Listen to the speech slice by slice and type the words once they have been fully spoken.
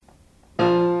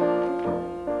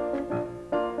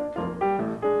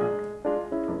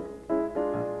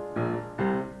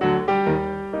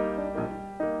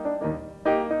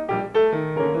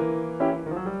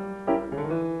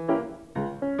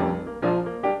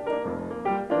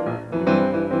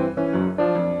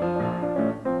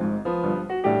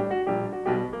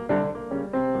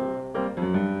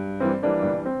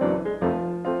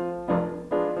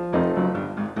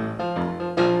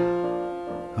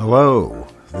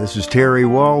This is Terry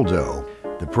Waldo.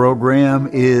 The program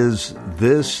is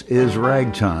This is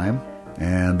Ragtime,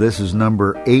 and this is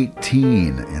number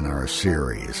 18 in our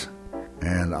series.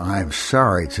 And I'm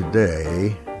sorry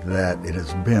today that it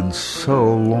has been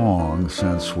so long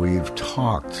since we've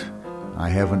talked. I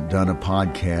haven't done a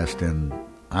podcast in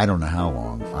I don't know how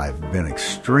long. I've been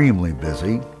extremely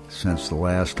busy since the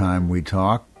last time we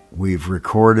talked. We've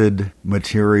recorded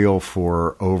material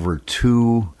for over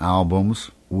 2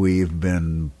 albums. We've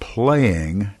been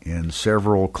playing in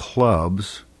several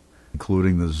clubs,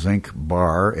 including the Zinc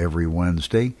Bar every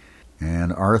Wednesday,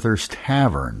 and Arthur's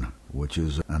Tavern, which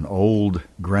is an old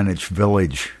Greenwich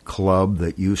Village club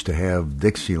that used to have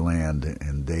Dixieland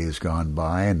in days gone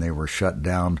by, and they were shut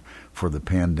down for the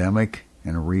pandemic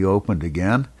and reopened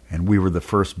again. And we were the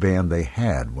first band they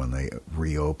had when they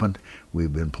reopened.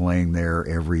 We've been playing there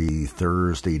every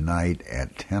Thursday night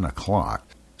at 10 o'clock.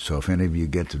 So if any of you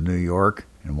get to New York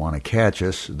and want to catch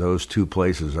us, those 2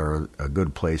 places are a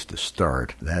good place to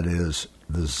start. That is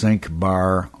the Zinc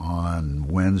Bar on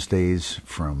Wednesdays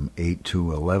from 8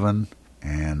 to 11,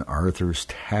 and Arthur's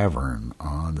Tavern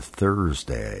on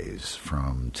Thursdays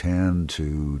from 10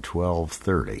 to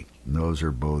 12:30. And those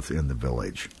are both in the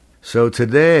Village. So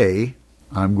today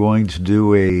I'm going to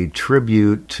do a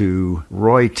tribute to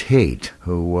Roy Tate,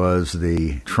 who was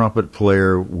the trumpet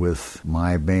player with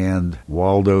my band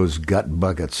Waldo's Gut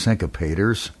Bucket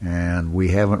Syncopators, and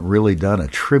we haven't really done a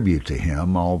tribute to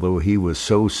him, although he was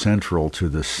so central to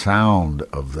the sound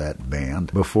of that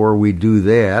band. Before we do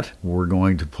that, we're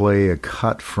going to play a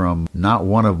cut from not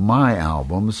one of my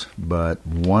albums, but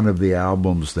one of the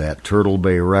albums that Turtle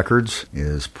Bay Records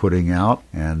is putting out,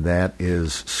 and that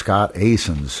is Scott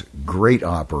Asen's great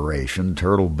operation,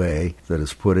 Turtle Bay, that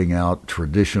is putting out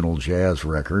traditional jazz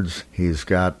records. He's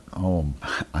got, I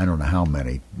don't know how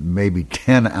many, maybe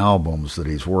 10 albums that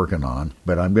he's working on,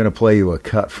 but I'm going to play you a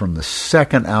cut from the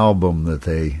second album that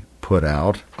they put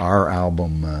out. Our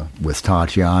album with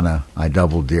Tatiana, I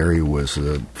Double Dare You, was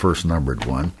the first numbered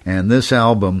one. And this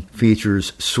album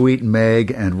features Sweet Meg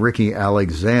and Ricky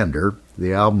Alexander.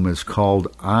 The album is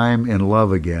called I'm in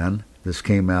Love Again. This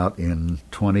came out in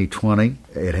 2020.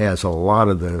 It has a lot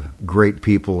of the great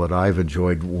people that I've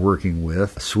enjoyed working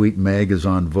with. Sweet Meg is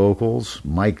on vocals.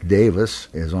 Mike Davis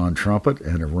is on trumpet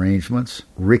and arrangements.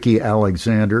 Ricky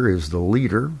Alexander is the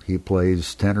leader. He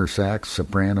plays tenor sax,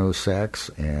 soprano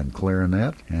sax, and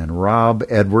clarinet. And Rob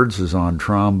Edwards is on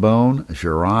trombone.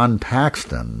 Sharon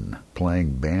Paxton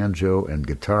playing banjo and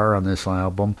guitar on this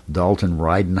album. Dalton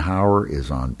Ridenhour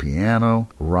is on piano.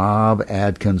 Rob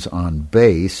Adkins on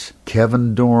bass.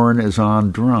 Kevin Dorn is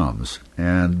on drums.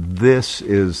 And this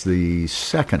is the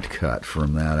second cut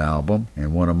from that album,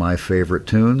 and one of my favorite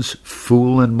tunes,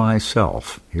 Foolin'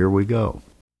 Myself. Here we go.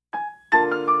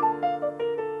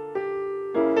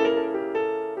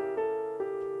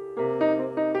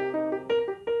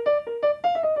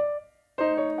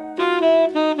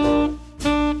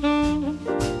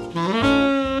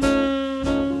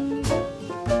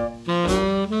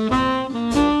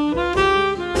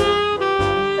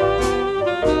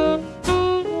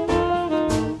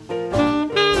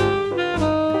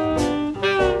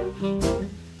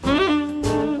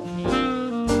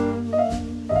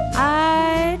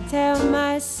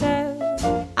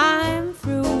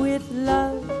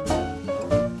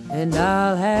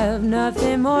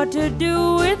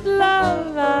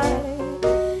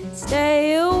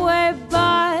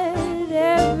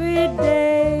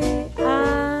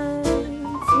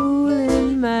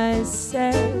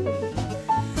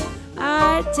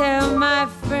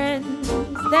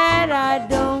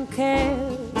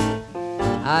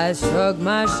 I shrug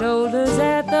my shoulders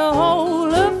at the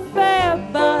whole affair,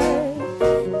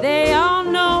 but they all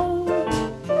know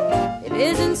it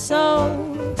isn't so.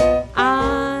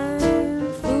 I'm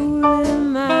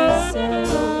fooling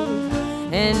myself,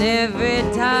 and every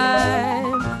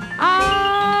time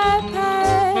I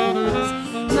pass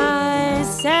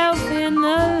myself in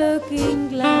the looking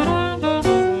glass,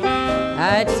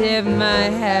 I tip my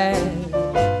hat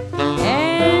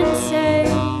and say,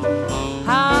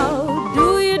 how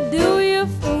do you do, you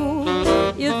fool?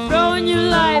 You're throwing your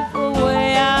life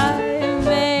away. I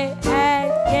may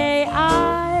act gay,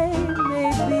 I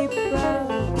may be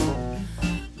proud,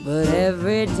 but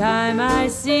every time I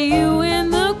see you in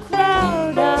the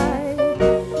crowd, I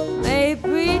may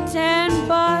pretend,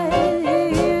 but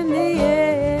in the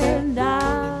end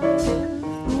I'm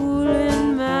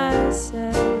fooling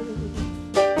myself.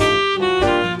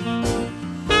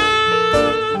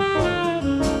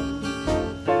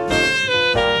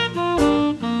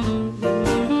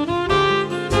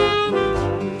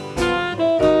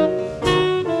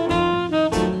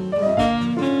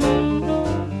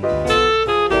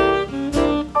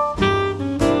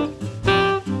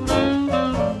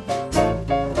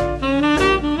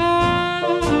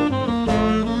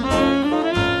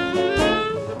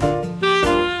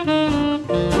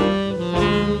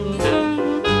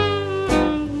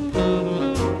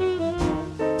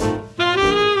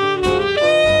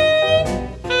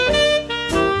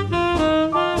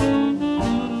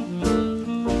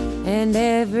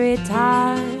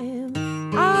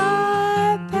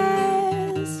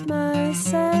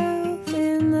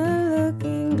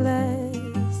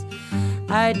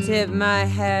 I tip my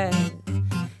hat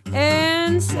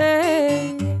and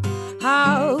say,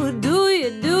 how do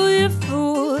you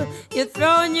fool? You're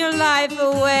throwing your life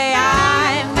away.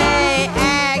 I may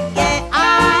act gay,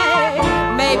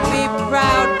 I may be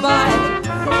proud,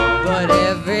 but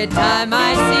every time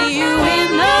I see you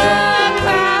in the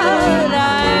crowd,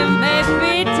 I may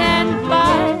pretend,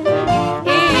 but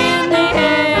in the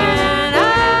end,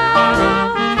 I'm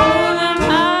fooling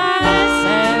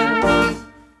myself.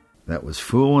 That was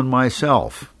Foolin'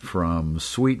 Myself from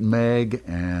Sweet Meg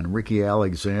and Ricky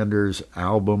Alexander's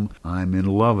album I'm in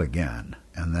Love Again.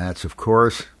 And that's, of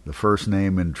course, the first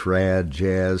name in trad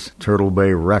jazz, Turtle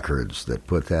Bay Records, that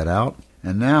put that out.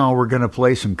 And now we're going to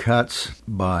play some cuts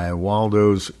by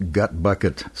Waldo's Gut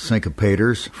Bucket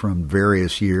Syncopators from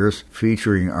various years,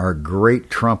 featuring our great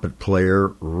trumpet player,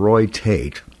 Roy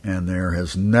Tate. And there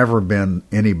has never been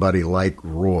anybody like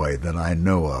Roy that I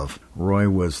know of. Roy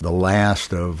was the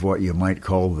last of what you might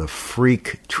call the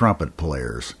freak trumpet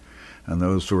players. And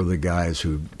those were the guys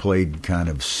who played kind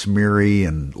of smeary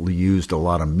and used a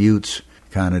lot of mutes,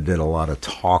 kind of did a lot of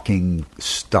talking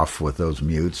stuff with those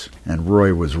mutes. And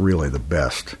Roy was really the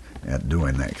best at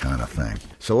doing that kind of thing.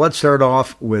 So let's start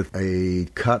off with a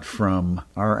cut from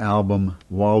our album,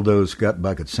 Waldo's Gut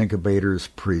Bucket Syncopators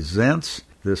Presents.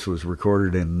 This was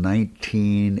recorded in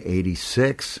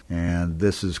 1986, and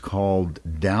this is called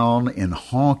Down in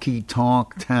Honky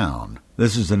Tonk Town.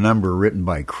 This is a number written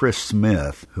by Chris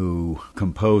Smith, who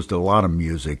composed a lot of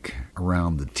music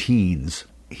around the teens.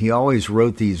 He always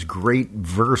wrote these great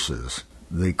verses.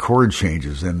 The chord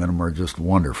changes in them are just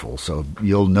wonderful, so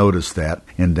you'll notice that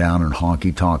in Down in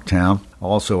Honky Tonk Town.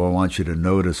 Also, I want you to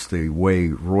notice the way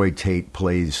Roy Tate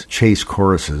plays chase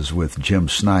choruses with Jim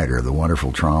Snyder, the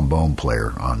wonderful trombone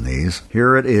player on these.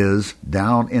 Here it is,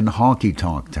 Down in Honky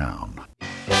Tonk Town.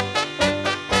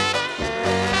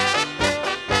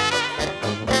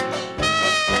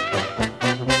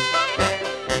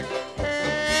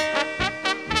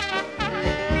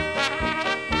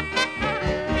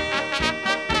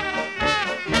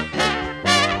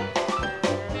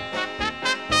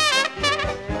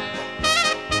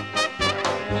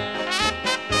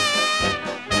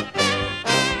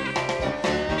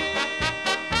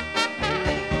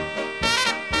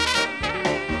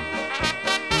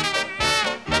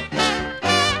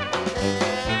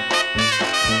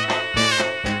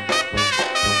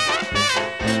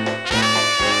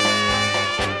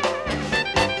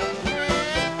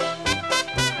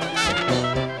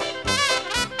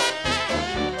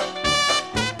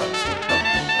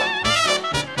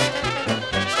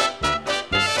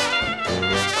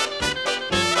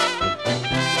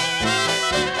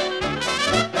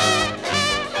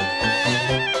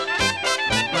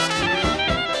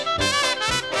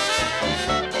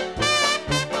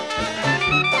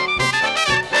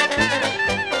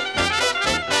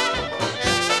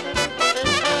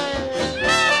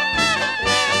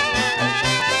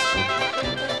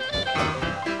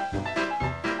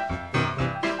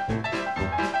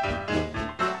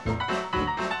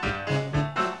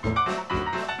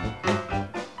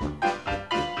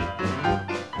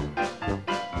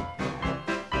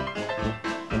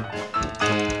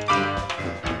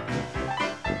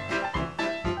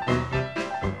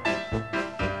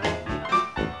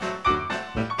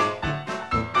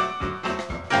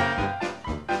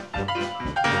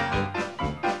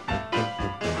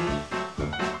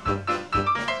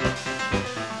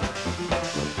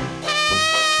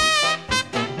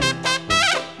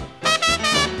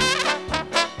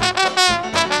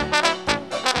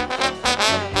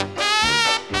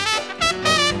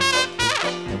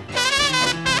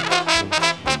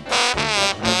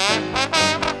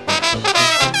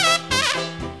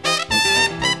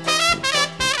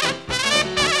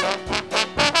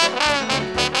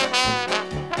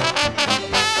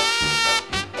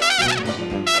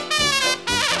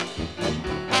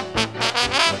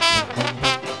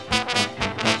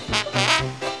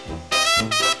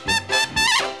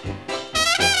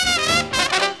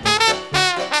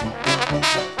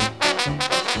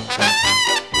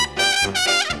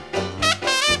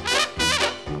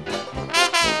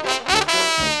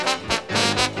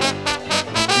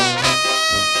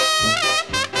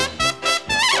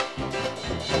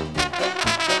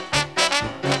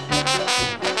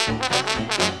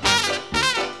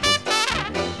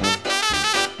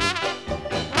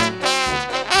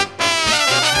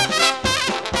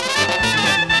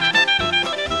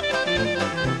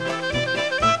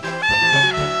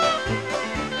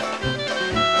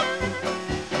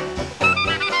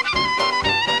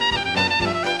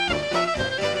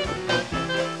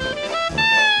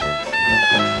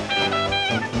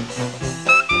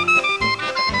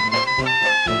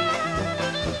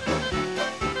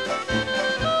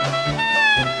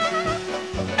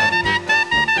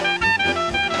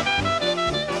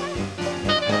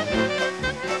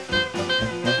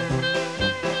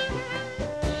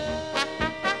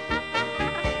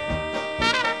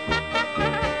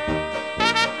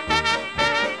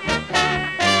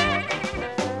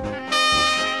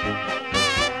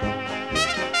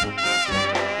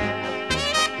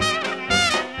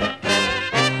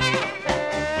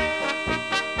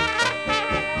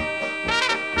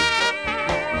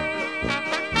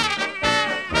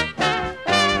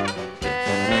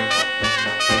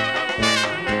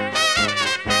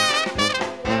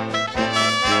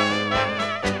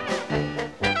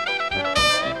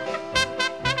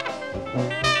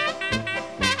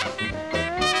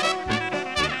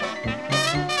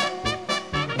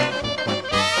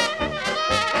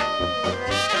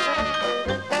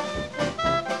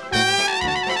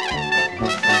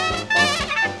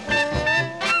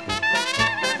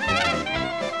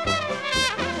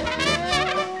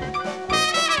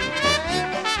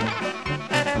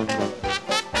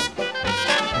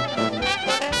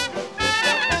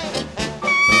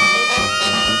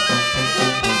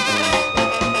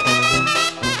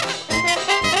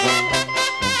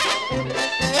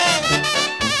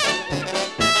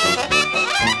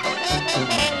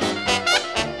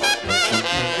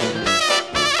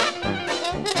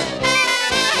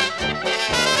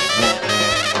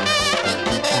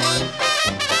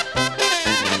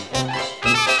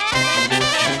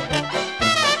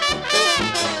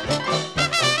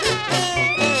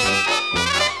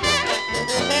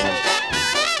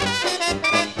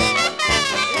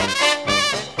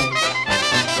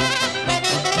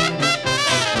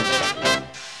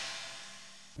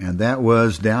 that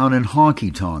was Down in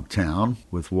Honky Tonk Town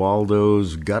with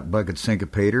Waldo's Gut Bucket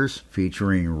Syncopators,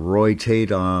 featuring Roy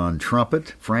Tate on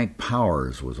trumpet. Frank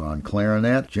Powers was on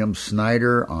clarinet, Jim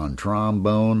Snyder on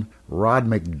trombone, Rod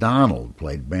McDonald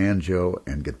played banjo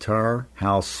and guitar,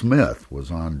 Hal Smith was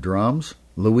on drums,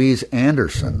 Louise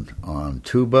Anderson on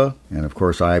tuba, and of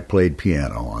course I played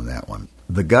piano on that one.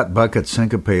 The Gut Bucket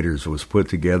Syncopators was put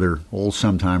together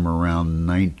sometime around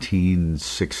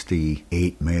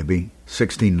 1968 maybe.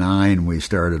 1969 we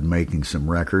started making some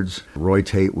records. Roy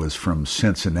Tate was from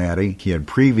Cincinnati. He had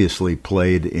previously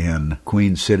played in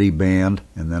Queen City Band,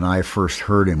 and then I first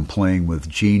heard him playing with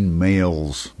Gene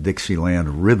Mayall's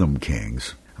Dixieland Rhythm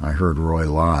Kings. I heard Roy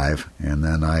live, and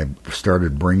then I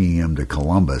started bringing him to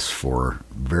Columbus for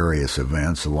various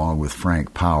events, along with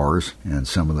Frank Powers and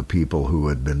some of the people who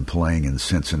had been playing in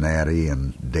Cincinnati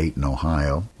and Dayton,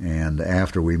 Ohio. And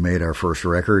after we made our first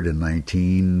record in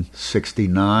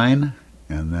 1969,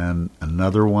 and then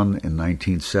another one in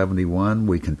 1971,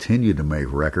 we continued to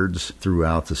make records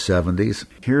throughout the 70s.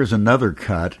 Here's another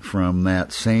cut from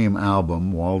that same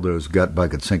album, Waldo's Gut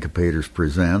Bucket Syncopators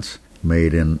Presents,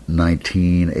 made in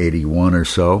 1981 or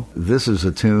so. This is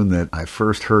a tune that I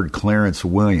first heard Clarence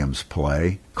Williams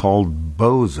play called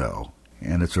Bozo,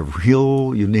 and it's a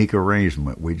real unique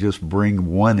arrangement. We just bring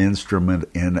one instrument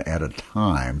in at a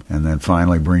time and then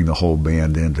finally bring the whole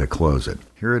band in to close it.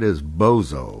 Here it is,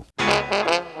 Bozo.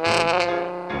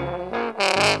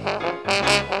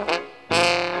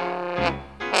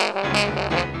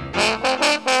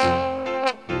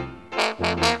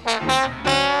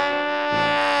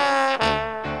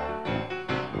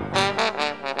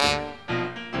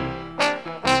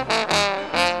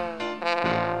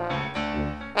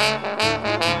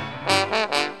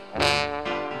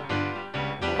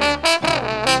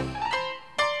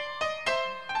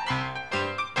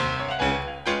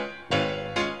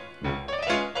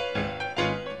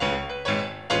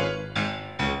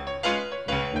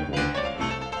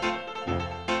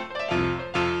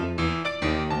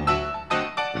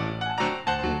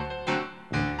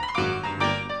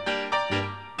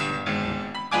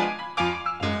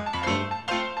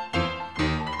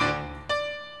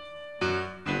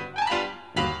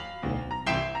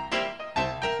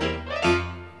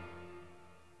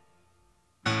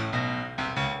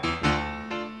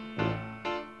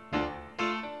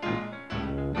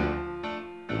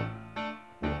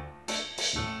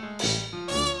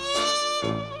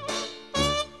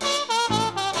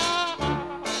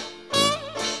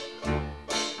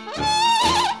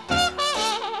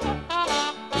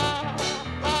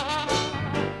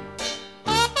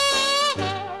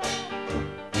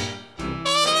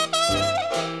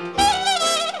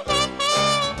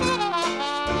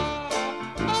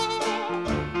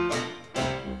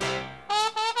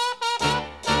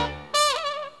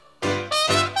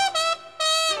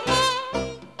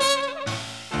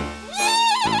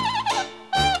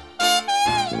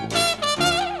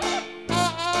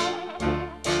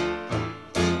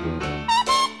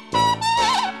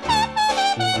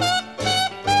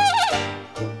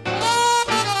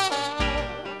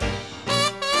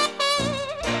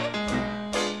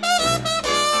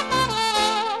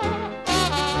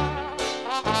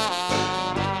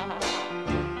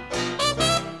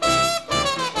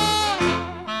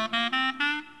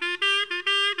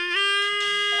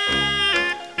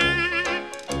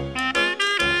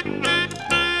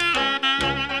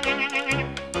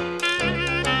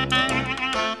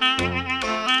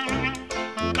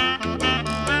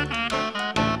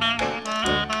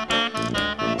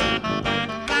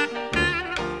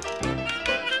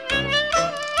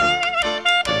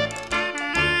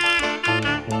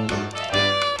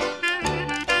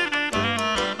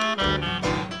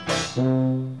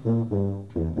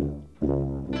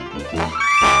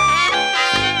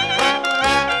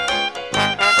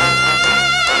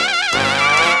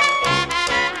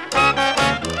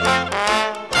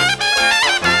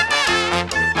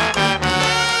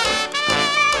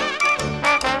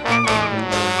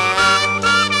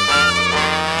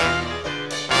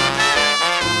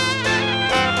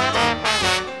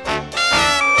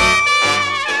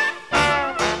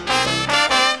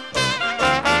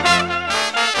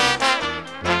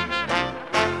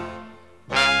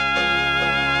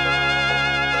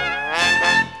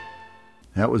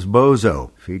 That was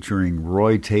Bozo, featuring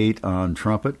Roy Tate on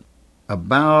trumpet.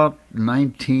 About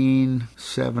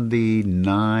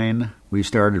 1979, we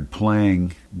started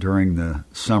playing during the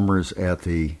summers at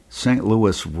the St.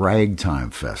 Louis Ragtime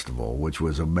Festival, which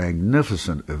was a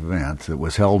magnificent event that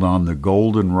was held on the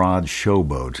Goldenrod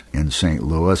Showboat in St.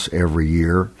 Louis every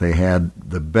year. They had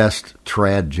the best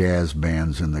trad jazz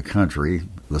bands in the country,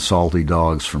 the Salty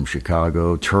Dogs from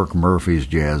Chicago. Turk Murphy's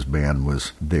jazz band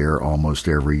was there almost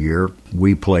every year.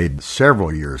 We played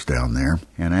several years down there,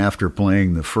 and after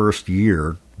playing the first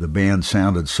year, the band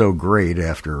sounded so great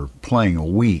after playing a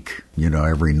week,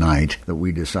 every night, that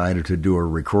we decided to do a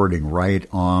recording right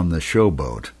on the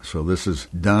Showboat. So this is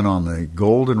done on the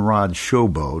Goldenrod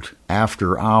Showboat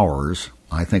after hours.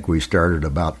 I think we started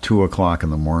about 2 o'clock in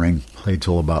the morning, played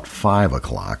till about 5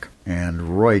 o'clock.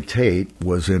 And Roy Tate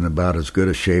was in about as good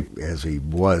a shape as he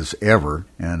was ever,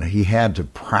 and he had to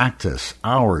practice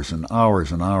hours and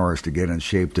hours and hours to get in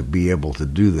shape to be able to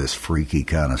do this freaky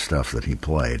kind of stuff that he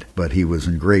played. But he was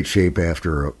in great shape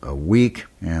after a week,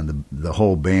 and the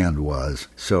whole band was.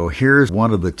 So here's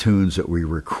one of the tunes that we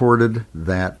recorded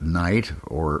that night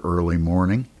or early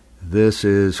morning. This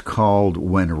is called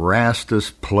When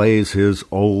Rastus Plays His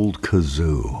Old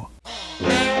Kazoo.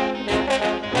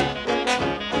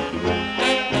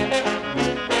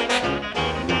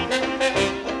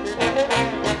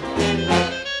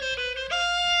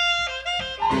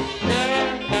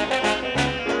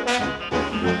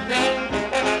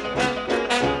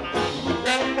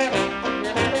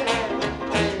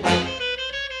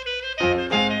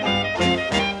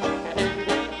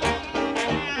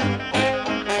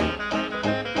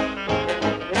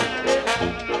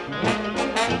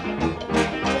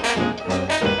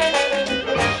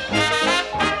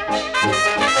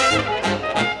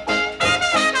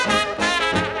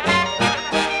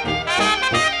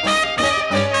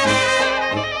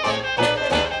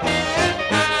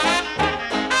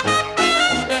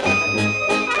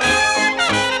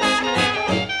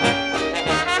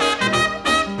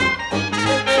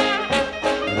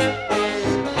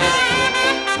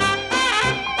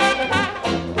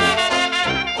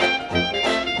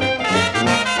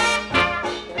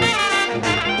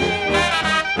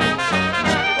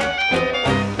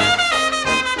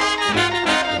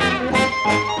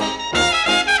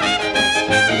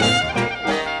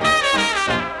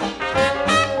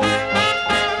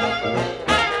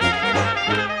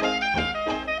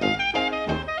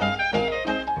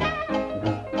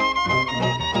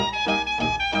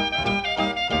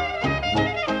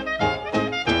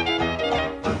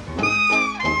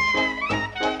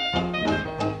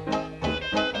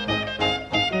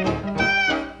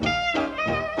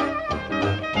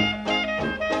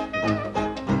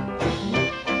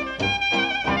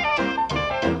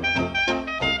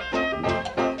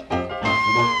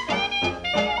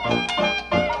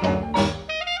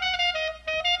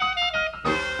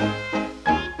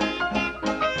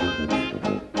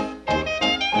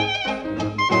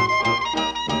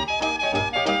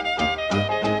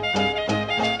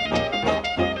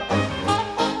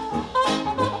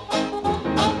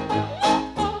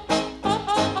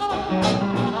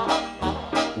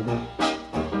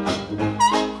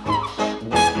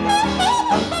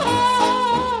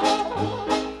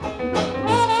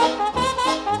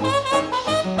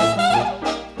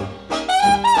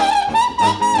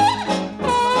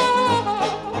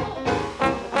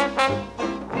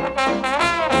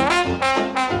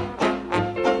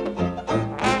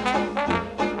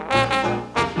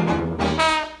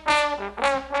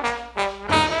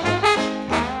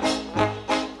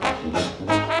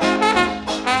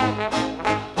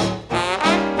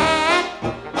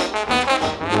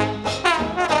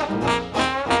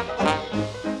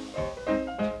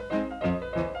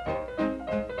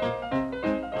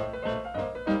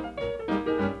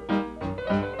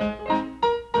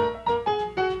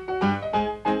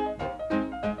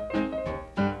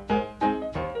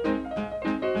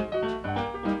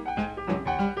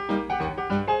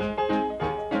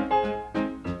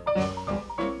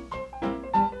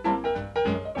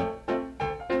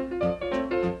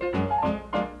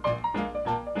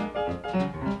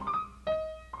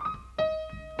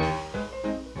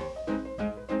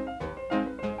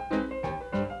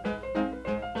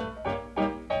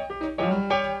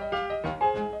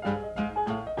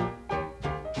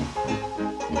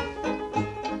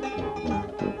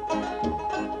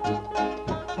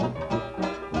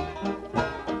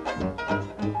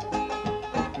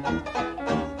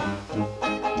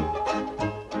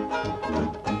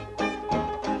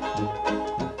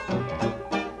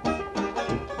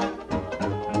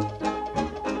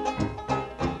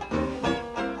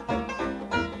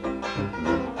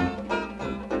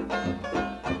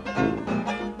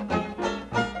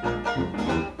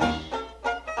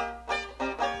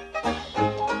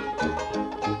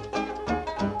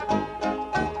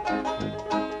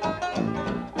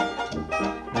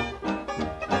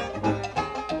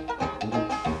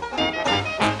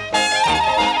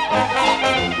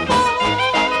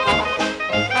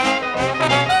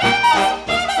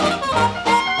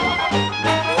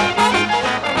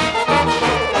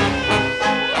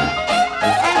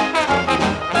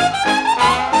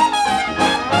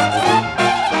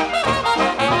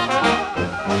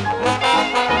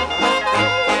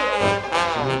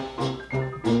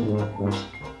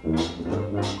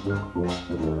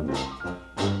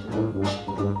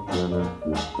 When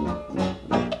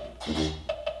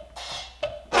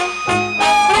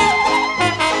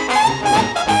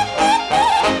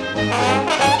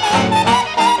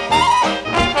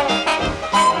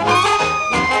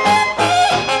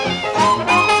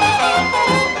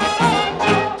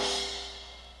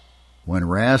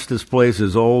Rastus plays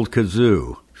his old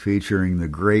kazoo, featuring the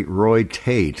great Roy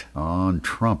Tate on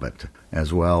trumpet,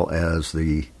 as well as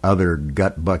the other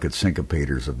gut bucket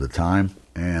syncopators of the time.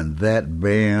 And that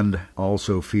band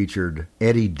also featured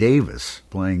Eddie Davis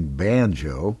playing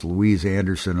banjo, Louise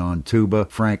Anderson on tuba,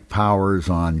 Frank Powers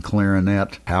on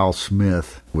clarinet, Hal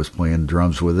Smith was playing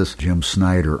drums with us, Jim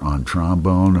Snyder on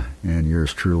trombone, and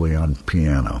yours truly on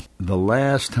piano. The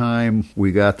last time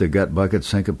we got the Gut Bucket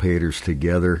Syncopators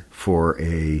together for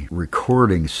a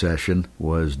recording session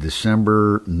was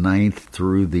December 9th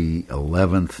through the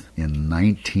 11th in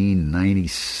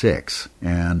 1996,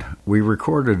 and we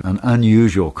recorded an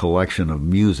unusual collection of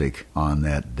music on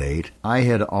that date. I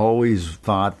had always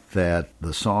thought that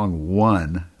the song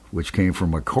One, which came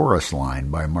from a chorus line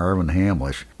by Marvin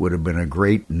Hamlish, would have been a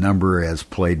great number as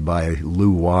played by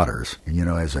Lou Waters,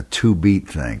 as a two-beat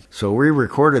thing. So we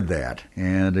recorded that,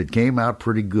 and it came out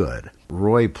pretty good.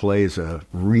 Roy plays a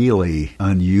really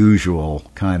unusual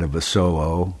kind of a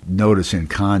solo. Notice in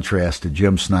contrast to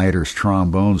Jim Snyder's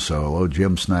trombone solo,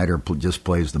 Jim Snyder just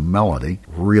plays the melody,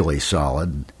 really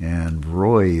solid, and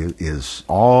Roy is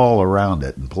all around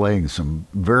it and playing some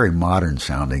very modern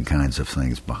sounding kinds of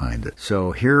things behind it.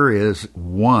 So here is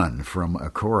One from a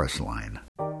chorus line.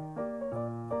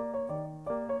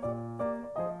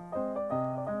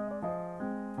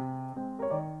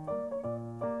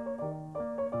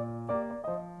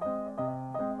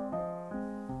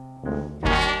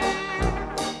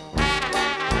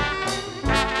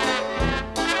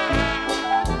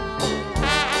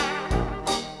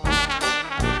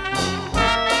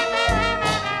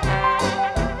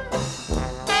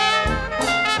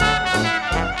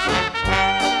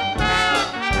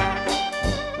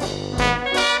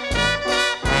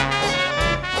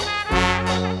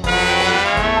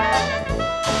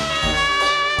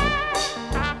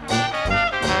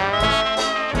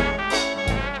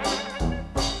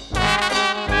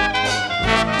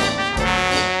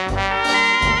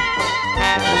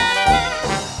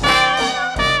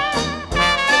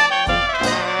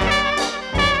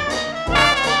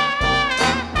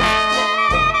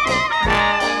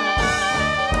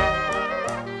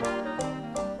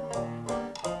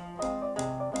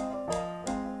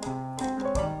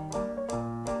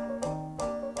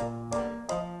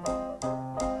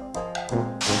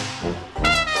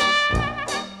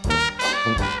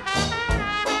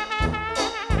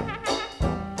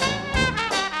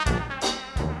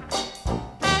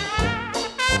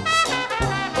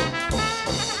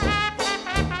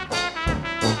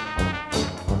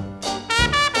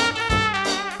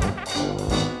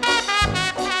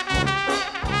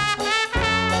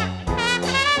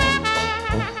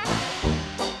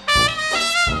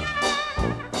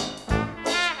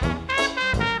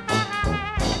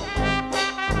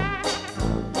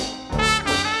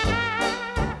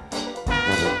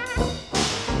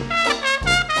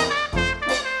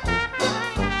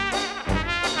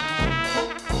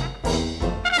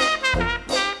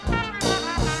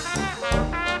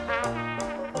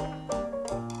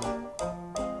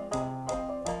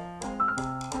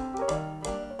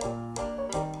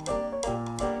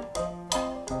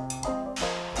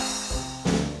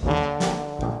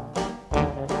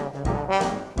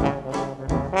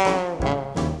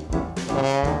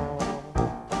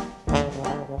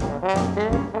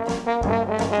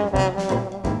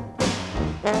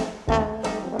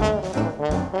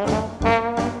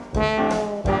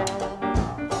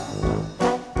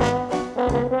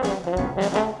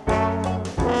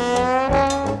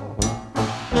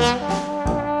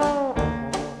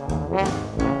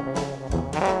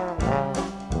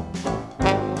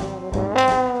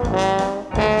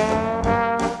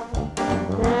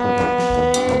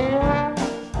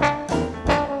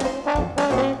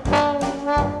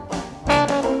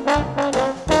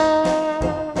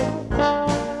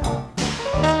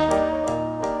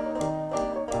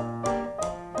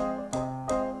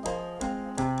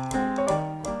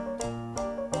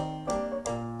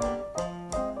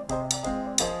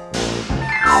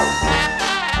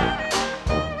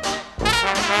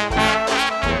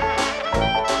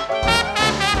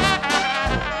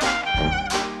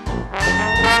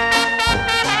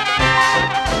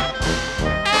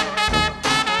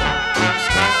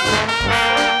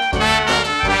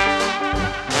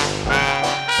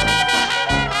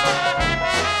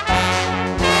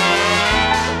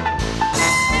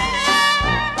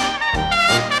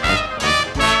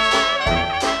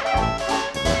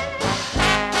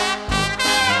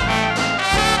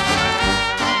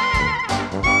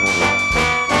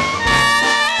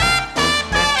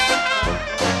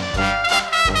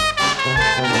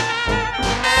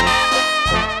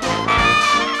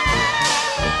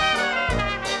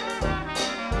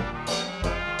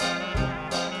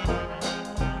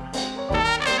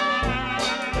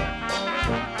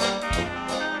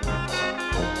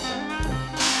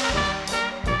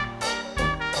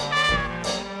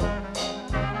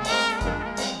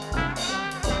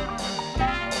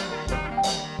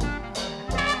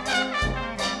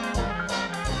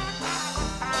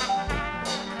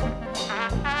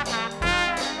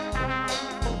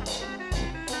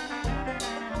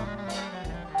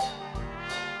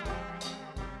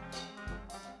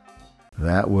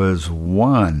 That was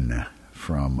One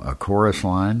from a chorus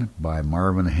line by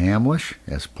Marvin Hamlish,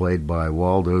 as played by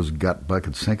Waldo's Gut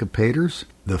Bucket Syncopators.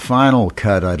 The final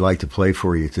cut I'd like to play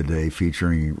for you today,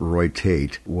 featuring Roy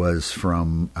Tate, was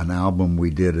from an album we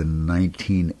did in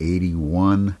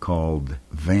 1981 called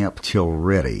Vamp Till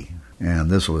Ready.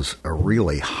 And this was a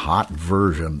really hot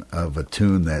version of a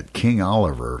tune that King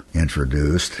Oliver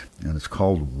introduced, and it's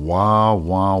called Wah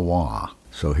Wah Wah.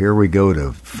 So here we go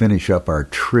to finish up our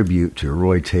tribute to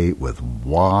Roy Tate with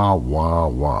Wah Wah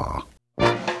Wah.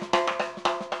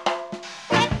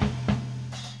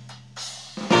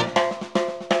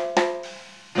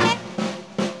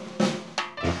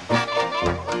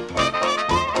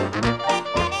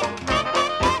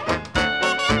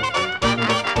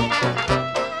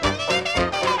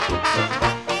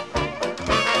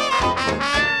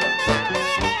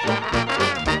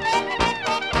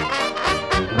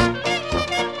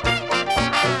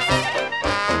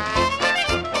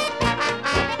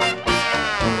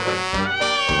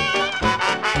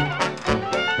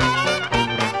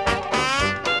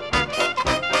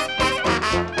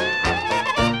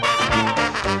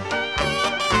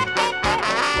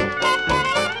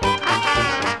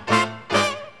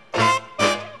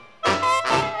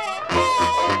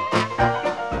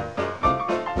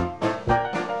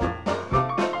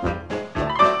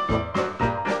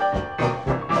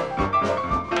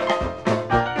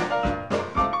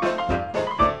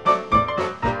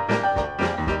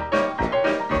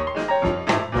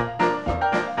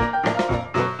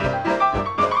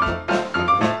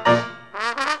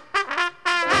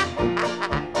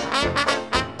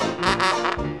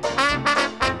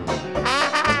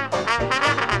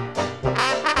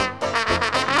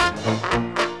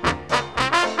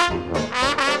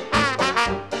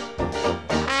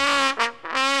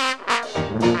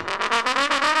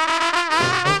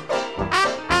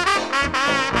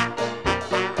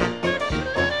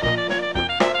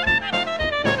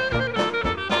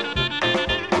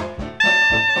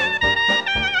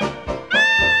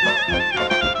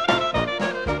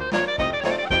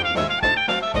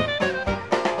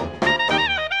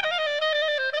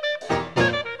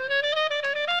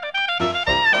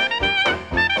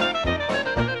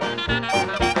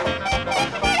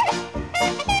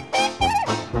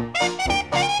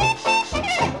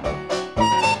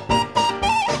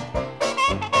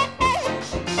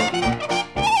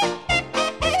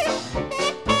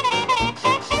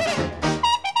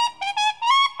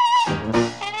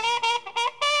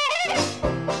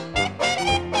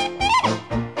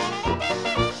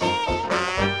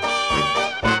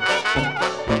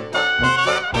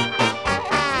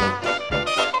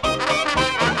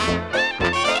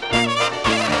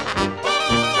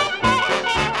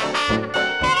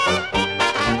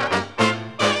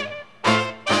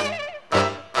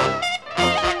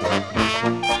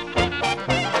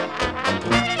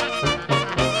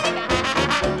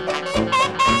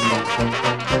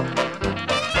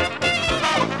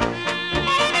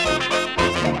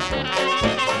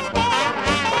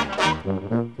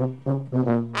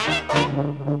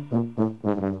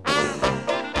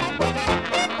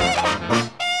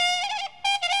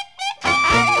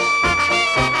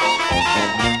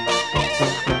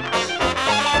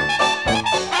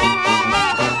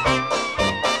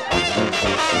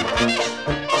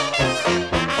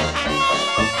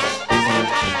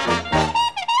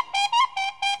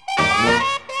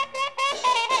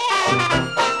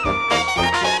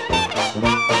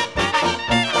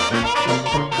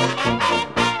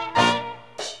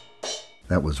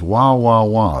 That was Wah Wah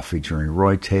Wah, featuring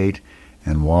Roy Tate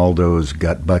and Waldo's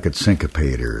Gut Bucket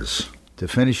Syncopators. To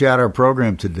finish out our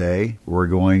program today, we're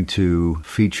going to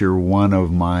feature one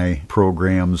of my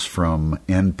programs from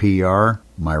NPR,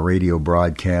 my radio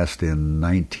broadcast in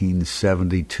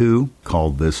 1972,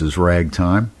 called This Is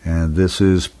Ragtime. And this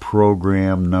is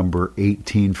program number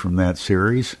 18 from that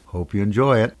series. Hope you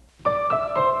enjoy it.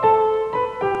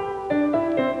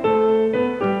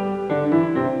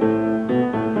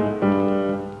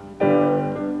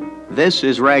 This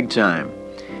is Ragtime.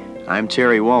 I'm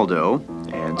Terry Waldo,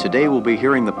 and today we'll be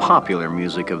hearing the popular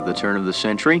music of the turn of the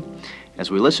century as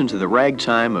we listen to the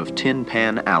ragtime of Tin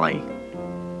Pan Alley.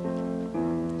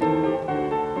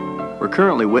 We're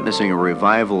currently witnessing a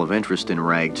revival of interest in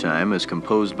ragtime as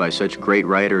composed by such great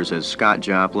writers as Scott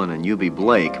Joplin and Eubie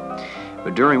Blake.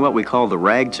 But during what we call the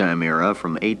ragtime era,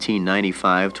 from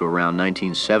 1895 to around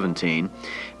 1917,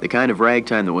 the kind of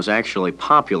ragtime that was actually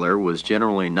popular was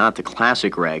generally not the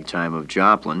classic ragtime of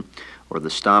Joplin or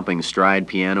the stomping stride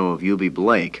piano of Eubie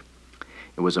Blake.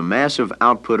 It was a massive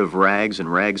output of rags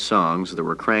and rag songs that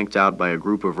were cranked out by a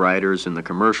group of writers in the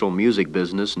commercial music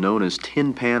business known as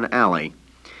Tin Pan Alley.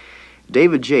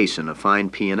 David Jason, a fine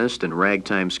pianist and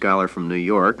ragtime scholar from New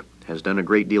York, has done a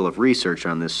great deal of research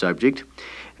on this subject,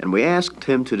 and we asked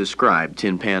him to describe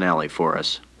Tin Pan Alley for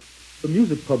us. The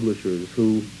music publishers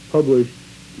who published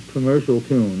commercial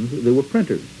tunes, they were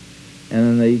printers, and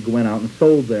then they went out and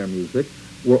sold their music,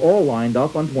 were all lined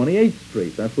up on 28th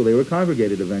Street. That's where they were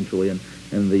congregated eventually in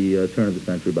the turn of the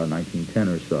century, about 1910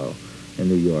 or so, in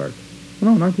New York.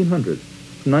 No, 1900.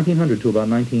 From 1900 to about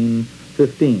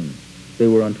 1915, they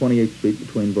were on 28th Street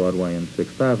between Broadway and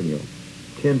 6th Avenue.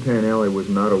 Tin Pan Alley was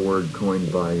not a word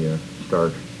coined by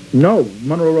Stark. No,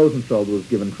 Monroe Rosenfeld was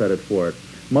given credit for it.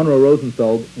 Monroe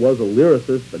Rosenfeld was a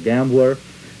lyricist, a gambler,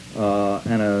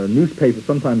 and a newspaper,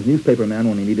 sometimes newspaper man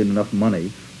when he needed enough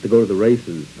money to go to the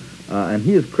races. And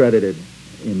he is credited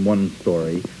in one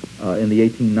story in the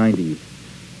 1890s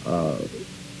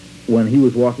when he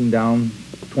was walking down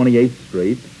 28th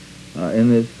Street in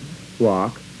this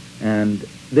block, and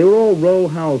they were all row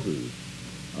houses.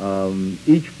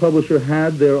 Each publisher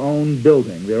had their own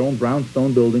building, their own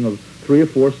brownstone building of 3 or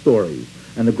 4 stories,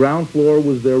 and the ground floor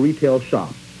was their retail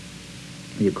shop.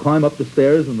 And you climb up the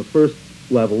stairs, and the first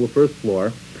level, the first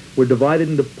floor, were divided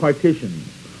into partitions.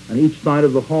 On each side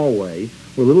of the hallway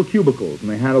were little cubicles, and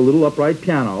they had a little upright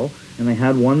piano, and they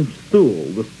had one stool.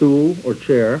 The stool or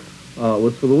chair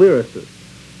was for the lyricist,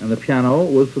 and the piano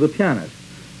was for the pianist.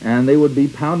 And they would be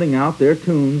pounding out their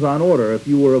tunes on order. If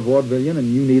you were a vaudevillian and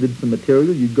you needed some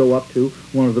material, you'd go up to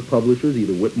one of the publishers,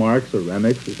 either Whitmark's or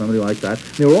Remix or somebody like that.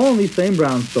 They were all in these same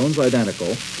brownstones,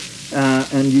 identical.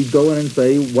 And you'd go in and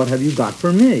say, "What have you got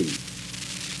for me?"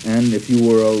 And if you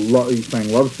were you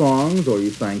sang love songs or you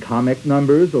sang comic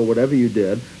numbers or whatever you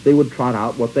did, they would trot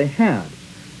out what they had.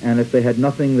 And if they had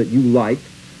nothing that you liked,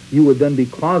 you would then be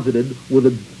closeted with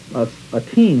a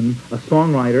team, a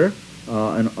songwriter,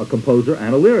 a composer,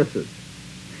 and a lyricist.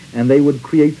 And they would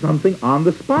create something on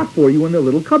the spot for you in their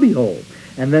little cubbyhole.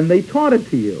 And then they taught it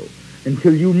to you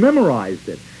until you memorized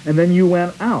it. And then you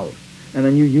went out. And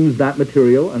then you used that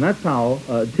material, and that's how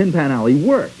Tin Pan Alley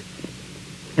worked.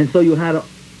 And so you had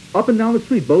up and down the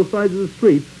street, both sides of the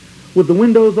street, with the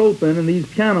windows open and these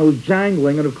pianos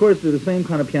jangling. And, of course, they're the same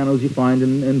kind of pianos you find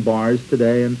in bars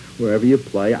today and wherever you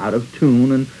play, out of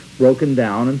tune and broken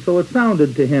down. And so it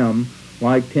sounded to him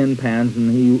like tin pans,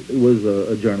 and he was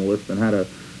a journalist and had a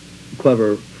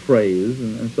clever phrase,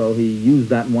 and so he used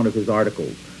that in one of his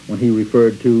articles when he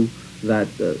referred to that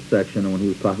section and when he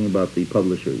was talking about the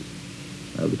publishers,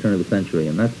 the turn of the century.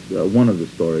 And that's one of the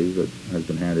stories that has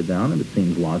been handed down, and it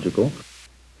seems logical.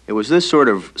 It was this sort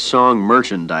of song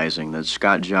merchandising that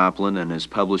Scott Joplin and his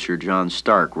publisher John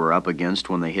Stark were up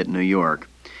against when they hit New York.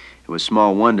 It was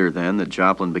small wonder, then, that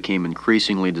Joplin became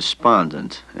increasingly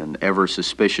despondent and ever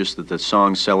suspicious that the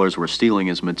song sellers were stealing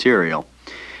his material.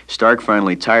 Stark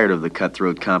finally tired of the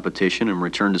cutthroat competition and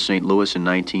returned to St. Louis in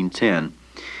 1910.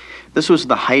 This was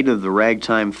the height of the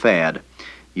ragtime fad.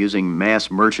 Using mass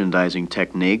merchandising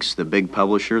techniques, the big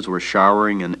publishers were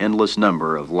showering an endless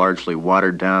number of largely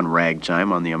watered-down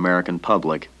ragtime on the American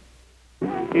public.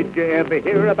 Did you ever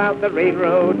hear about the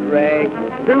railroad rag?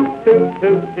 Toot, toot,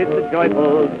 toot, it's a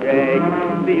joyful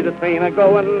jag. See the train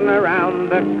a-going around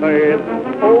the curve.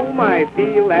 Oh, my,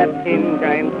 feel that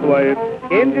engine swerve.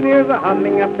 Engineers are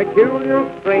humming a peculiar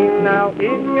strain. Now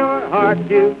in your heart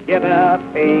you get a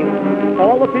pain.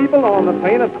 All the people on the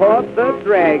train have caught the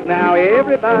drag. Now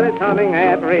everybody's humming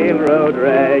that railroad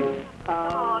rag.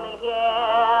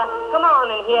 Come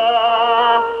on in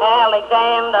here,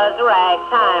 Alexander's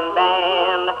Ragtime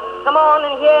Band. Come on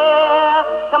in here,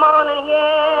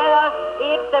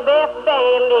 it's the best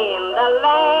band in the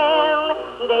land.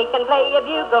 They can play a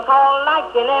bugle call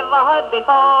like you never heard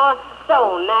before.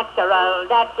 So natural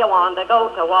that you want to go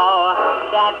to war.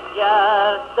 That's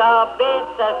just the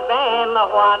business band of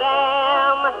what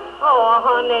am. Oh,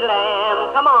 honey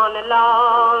lamb, come on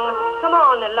along.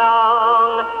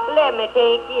 Let me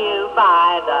take you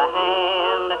by the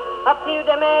hand. Up to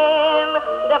the man,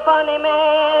 the funny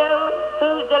man,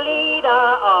 who's the leader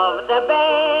of the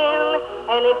band.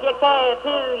 And if you care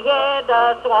to hear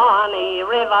the Swanee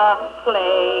River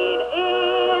played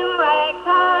in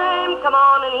ragtime, come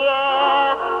on in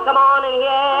here,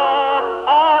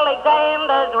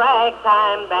 Alexander's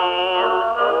Ragtime Band.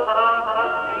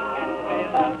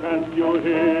 Can't you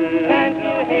hear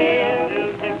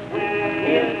music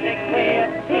clear?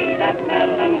 See that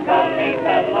melancholy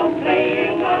fellow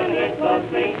playing on his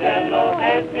bowstring cello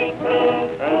as he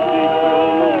croons.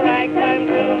 Oh, ragtime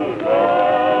blues,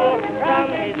 oh, from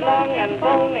his long and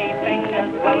bony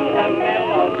fingers come the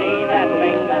melody that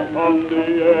lingers on the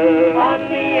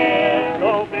air.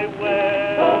 So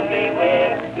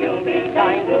beware, you'll be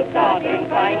dying to start and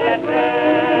find that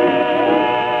rag.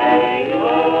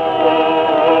 Oh,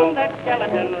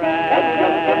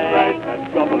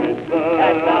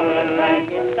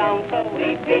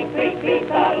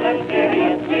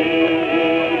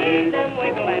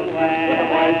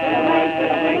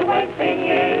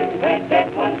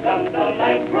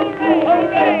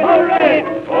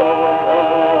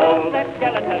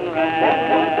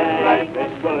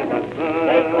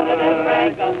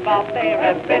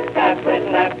 with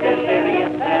laugh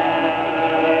delirious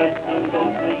sad. Some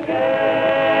ghostly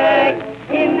gag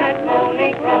in that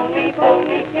moaning, groaning,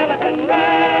 phony skeleton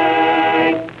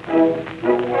rag.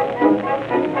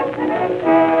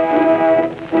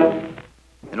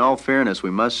 In all fairness,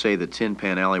 we must say that Tin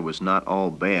Pan Alley was not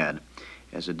all bad,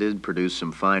 as it did produce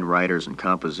some fine writers and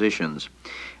compositions.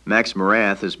 Max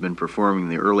Morath has been performing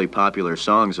the early popular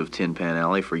songs of Tin Pan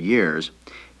Alley for years,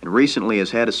 and recently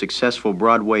has had a successful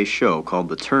Broadway show called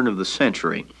The Turn of the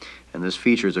Century, and this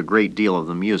features a great deal of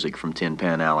the music from Tin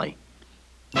Pan Alley.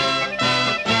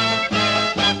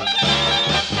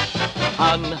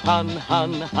 Hun, hun,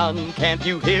 hun, hun, can't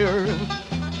you hear?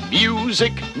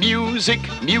 Music, music,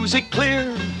 music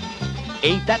clear.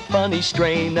 Ain't that funny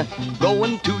strain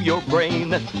going to your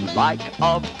brain like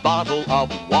a bottle of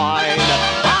wine?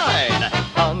 Fine!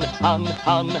 Hun, hun,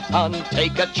 hun, hun,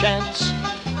 take a chance.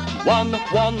 One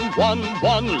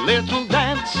little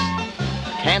dance.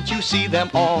 Can't you see them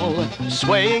all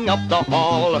swaying up the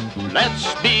hall?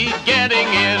 Let's be getting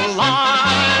in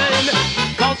line.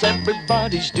 'Cause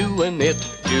everybody's doing it,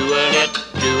 doing it,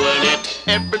 doing it.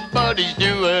 Everybody's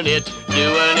doing it,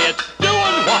 doing it.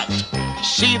 Doing what?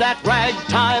 See that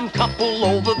ragtime couple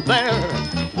over there?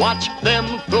 Watch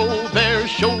them throw their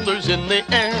shoulders in the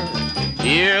air.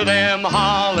 Hear them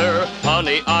holler,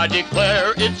 honey, I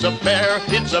declare, it's a bear,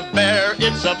 it's a bear,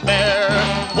 it's a bear.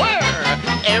 Where?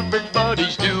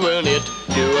 Everybody's doing it,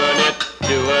 doing it,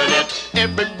 doing it.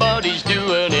 Everybody's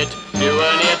doing it,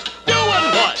 doing it. Doing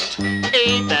what?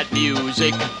 Ain't that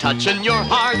music touching your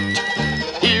heart?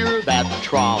 Hear that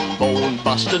trombone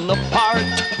busting apart.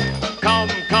 Come,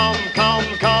 come, come,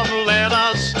 come, let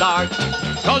us start.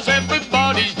 'Cause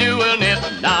everybody's doing it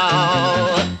now.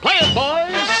 Play it,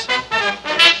 boys!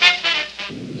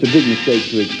 It's a big mistake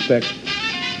to expect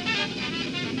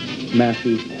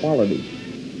massive quality,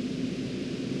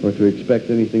 or to expect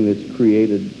anything that's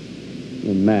created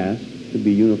in mass to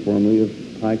be uniformly of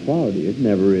high quality. It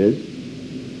never is.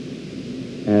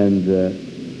 And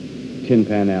Tin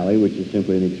Pan Alley, which is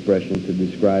simply an expression to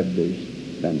describe this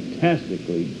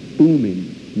fantastically booming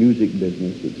music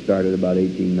business that started about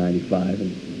 1895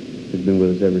 and has been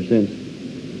with us ever since,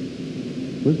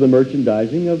 was the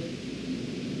merchandising of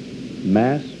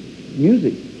mass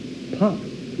music, pop,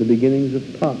 the beginnings of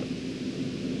pop.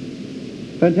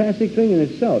 Fantastic thing in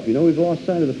itself. You know, we've lost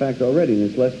sight of the fact already in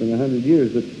this less than 100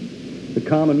 years that the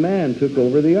common man took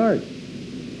over the arts,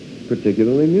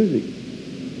 particularly music.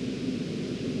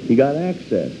 He got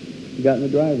access. He got in the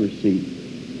driver's seat.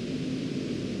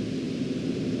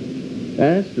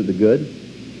 And that's to the good,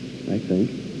 I think.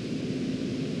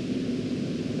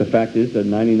 The fact is that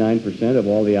 99% of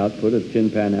all the output of Tin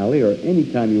Pan Alley, or any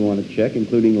time you want to check,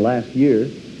 including last year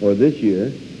or this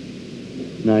year,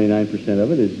 99%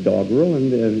 of it is doggerel,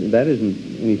 and that isn't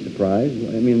any surprise.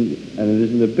 I mean, and it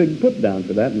isn't a big put-down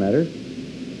for that matter.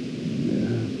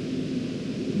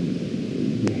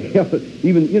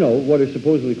 Even, you know, what are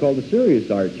supposedly called the serious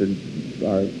arts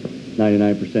are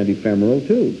 99% ephemeral,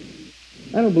 too.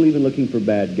 I don't believe in looking for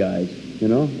bad guys, you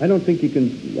know. I don't think you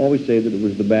can always say that it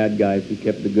was the bad guys who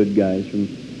kept the good guys from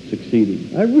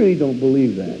succeeding. I really don't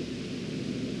believe that.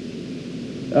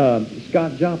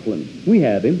 Scott Joplin, we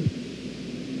had him.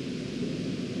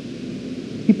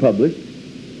 He published.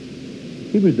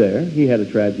 He was there. He had a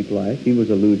tragic life. He was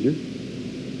a loser.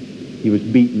 He was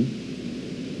beaten.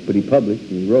 But he published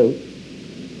and he wrote.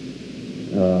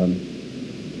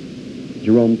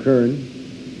 Jerome Kern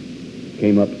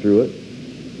came up through it.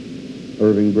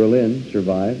 Irving Berlin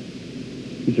survived.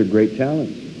 These are great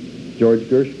talents. George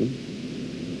Gershwin.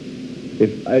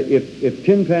 If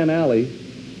Tin Pan Alley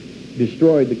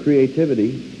destroyed the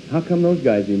creativity, how come those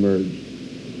guys emerged?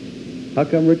 How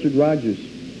come Richard Rodgers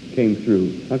came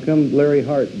through? How come Larry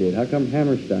Hart did? How come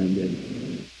Hammerstein did?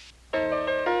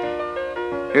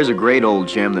 Here's a great old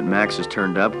gem that Max has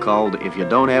turned up called If You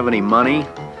Don't Have Any Money,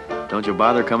 Don't You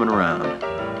Bother Coming Around.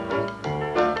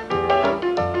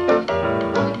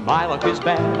 My luck is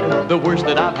bad, the worst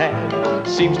that I've had.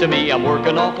 Seems to me I'm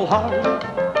working awful hard.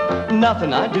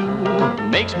 Nothing I do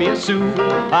makes me a sou.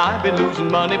 I've been losing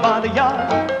money by the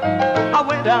yard. I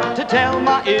went out to tell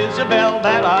my Isabel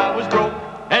that I was broke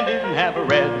and didn't have a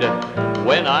red.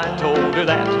 When I told her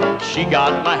that, she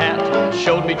got my hat,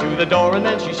 showed me to the door, and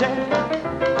then she said,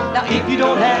 now if you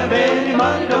don't have any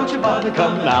money, don't you bother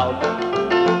coming out.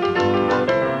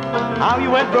 How you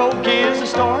went broke is a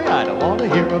story I don't want to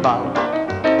hear about.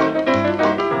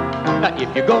 Now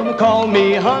if you're gonna call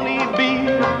me honeybee,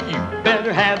 you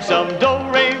better have some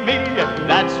do-re-mi.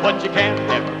 That's what you can't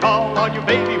ever call on your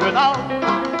baby without.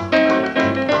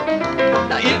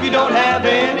 Now if you don't have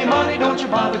any money, don't you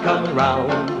bother coming around.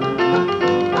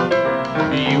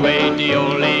 You ain't the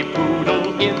only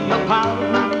poodle in the pound.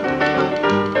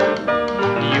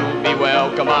 You'll be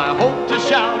welcome, I hope to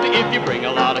shout, if you bring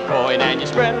a lot of coin and you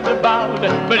spread it about.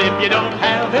 But if you don't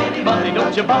have any money,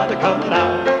 don't you bother coming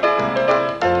out.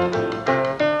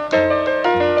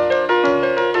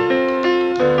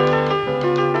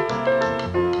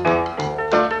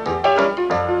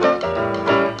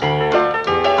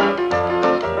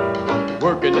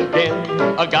 Working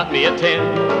again, I got me a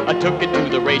 10. I took it to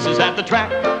the races at the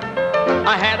track.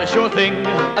 I had a sure thing,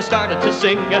 I started to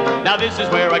sing. Now this is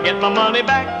where I get my money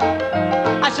back.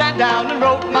 I sat down and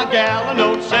wrote my gal a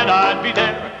note, said I'd be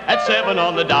there at 7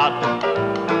 on the dot.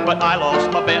 But I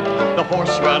lost my bet, the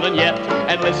horse running yet,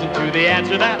 and listen to the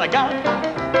answer that I got.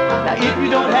 Now if you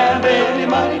don't have any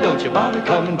money, don't you bother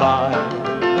coming by.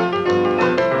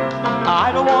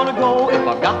 I don't want to go if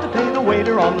I've got to pay the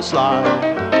waiter on the sly.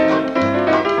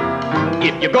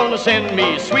 If you're gonna send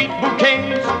me sweet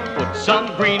bouquets, put some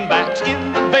greenbacks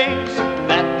in the vase.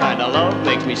 That kind of love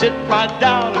makes me sit right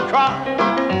down and cry.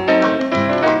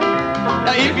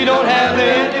 Now if you don't have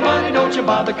any money, don't you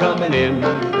bother coming in.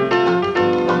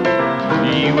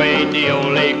 You ain't the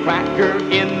only cracker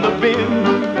in the bin.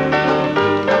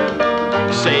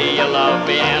 Say you love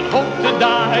me and hope to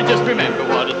die. Just remember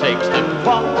what it takes to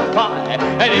qualify.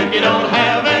 And if you don't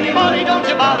have any money, don't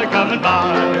you bother coming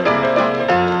by.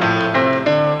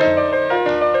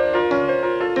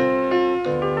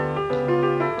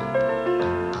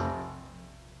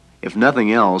 If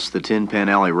nothing else, the Tin Pan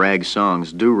Alley Rag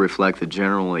songs do reflect the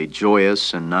generally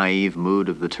joyous and naive mood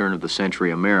of the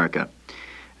turn-of-the-century America,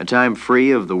 a time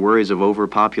free of the worries of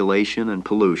overpopulation and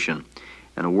pollution,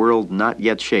 and a world not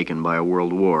yet shaken by a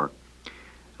world war.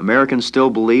 Americans still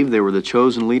believed they were the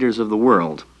chosen leaders of the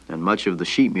world, and much of the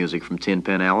sheet music from Tin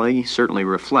Pan Alley certainly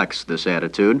reflects this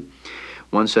attitude.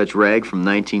 One such rag from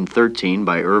 1913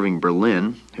 by Irving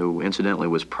Berlin, who incidentally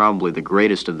was probably the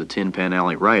greatest of the Tin Pan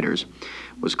Alley writers,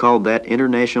 was called That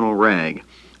International Rag.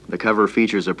 The cover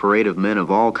features a parade of men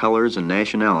of all colors and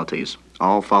nationalities,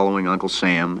 all following Uncle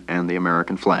Sam and the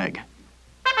American flag.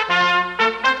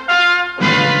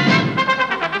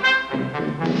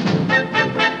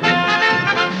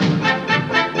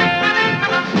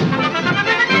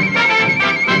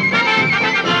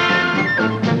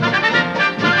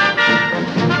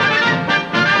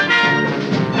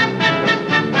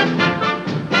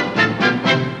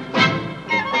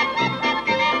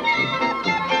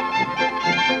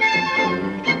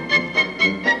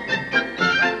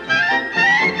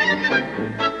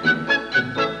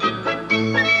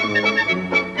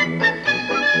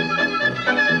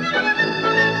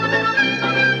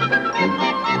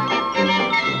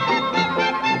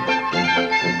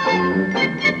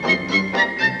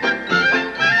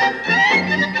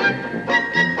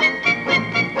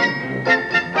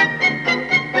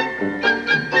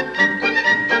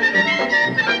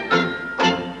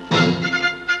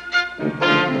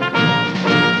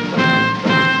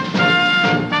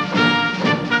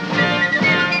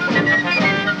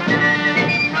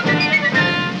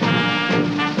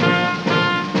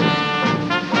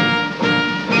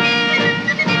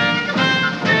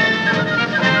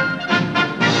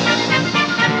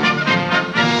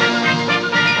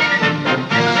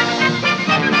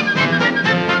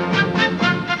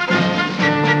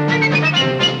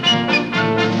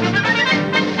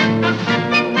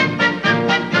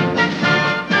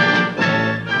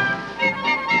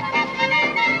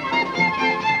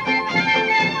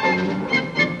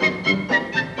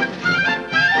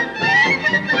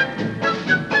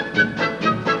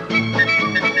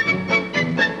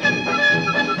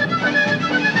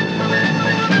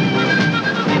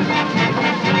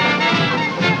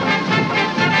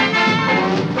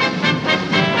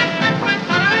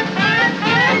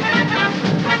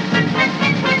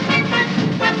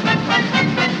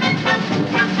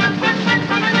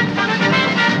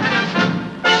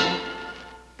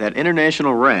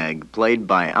 International Rag, played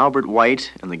by Albert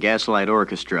White and the Gaslight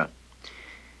Orchestra.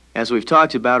 As we've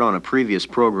talked about on a previous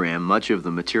program, much of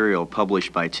the material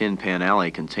published by Tin Pan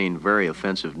Alley contained very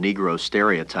offensive Negro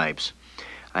stereotypes.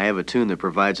 I have a tune that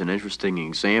provides an interesting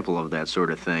example of that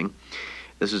sort of thing.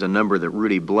 This is a number that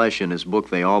Rudy Blesh in his book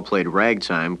They All Played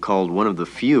Ragtime called one of the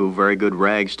few very good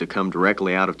rags to come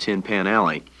directly out of Tin Pan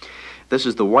Alley. This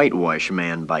is The Whitewash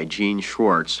Man by Gene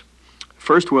Schwartz.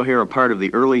 First, we'll hear a part of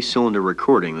the early cylinder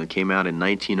recording that came out in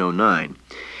 1909.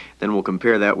 Then we'll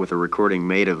compare that with a recording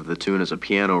made of the tune as a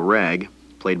piano rag,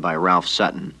 played by Ralph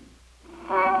Sutton.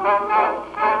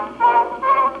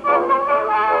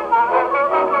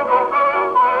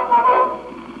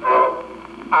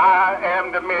 I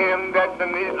am the man that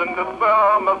needs in the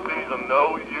summer season.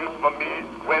 No use for me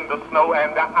when the snow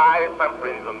and the ice I'm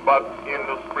freezing. But in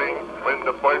the spring, when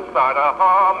the birds start a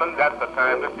humming, that's the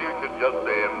time that you should just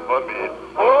send for me.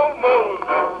 Old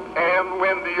Moses, and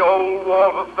when the old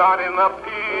walls are starting up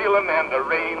peeling and the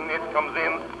rain it comes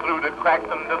in through the cracks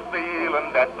in the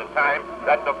ceiling, that's the time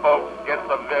that the folks gets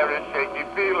a very shaky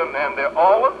feeling and they're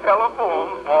always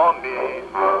telephones for me.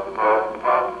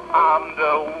 I'm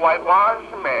the whitewash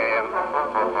man.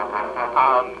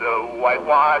 I'm the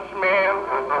whitewash man.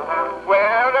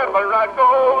 Wherever I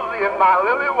go in my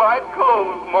lily white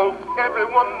clothes, most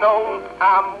everyone knows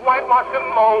I'm whitewashing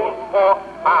most, for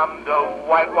I'm the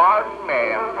whitewash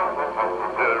man,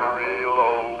 the real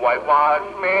old whitewash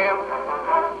man.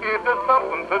 If there's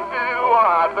something to do,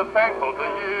 I'd be thankful to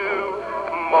you,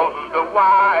 Moses the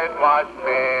whitewash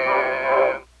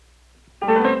man.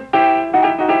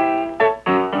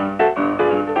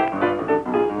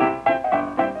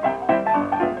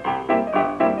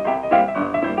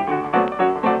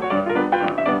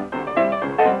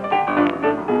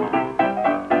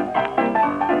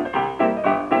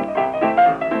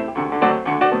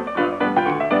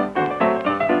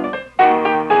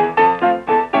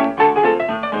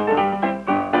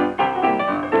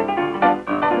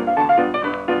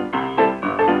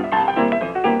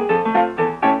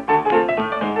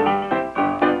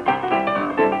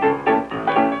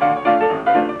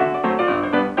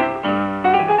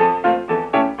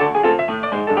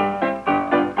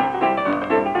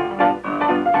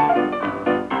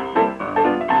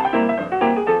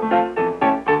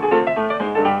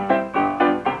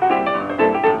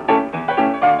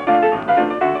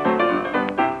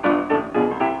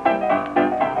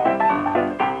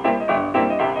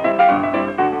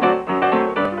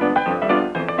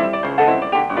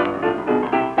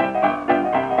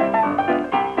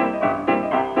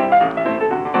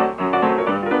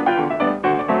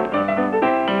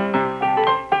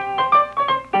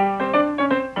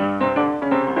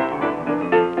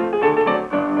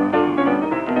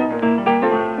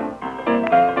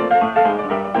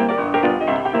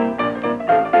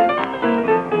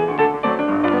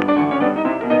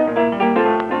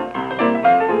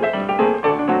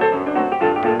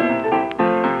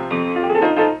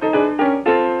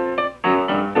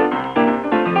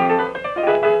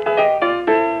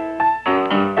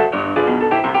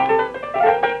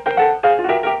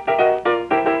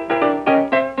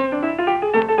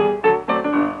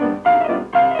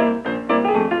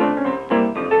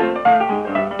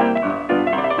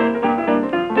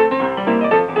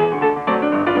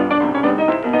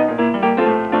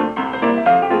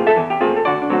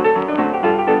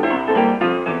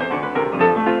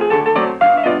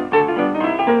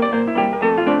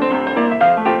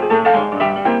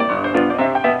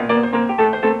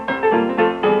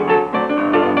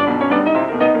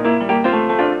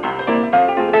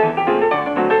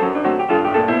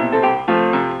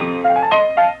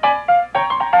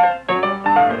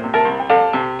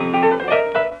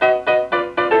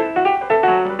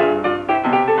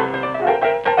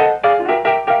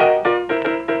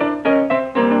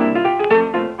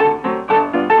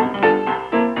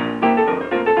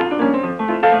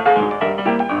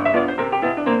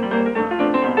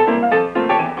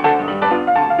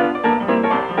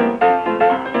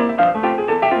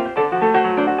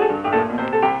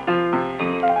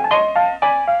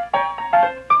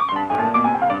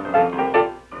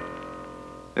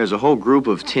 There's a whole group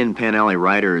of Tin Pan Alley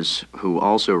writers who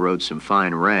also wrote some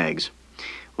fine rags.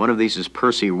 One of these is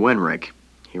Percy Wenrick.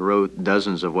 He wrote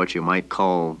dozens of what you might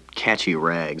call catchy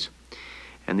rags.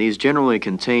 And these generally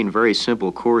contain very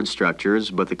simple chord structures,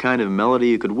 but the kind of melody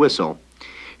you could whistle.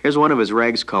 Here's one of his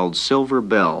rags called Silver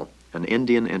Bell, an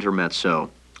Indian intermezzo.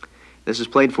 This is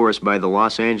played for us by the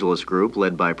Los Angeles group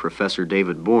led by Professor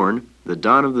David Bourne, the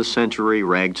Dawn of the Century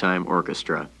Ragtime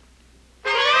Orchestra.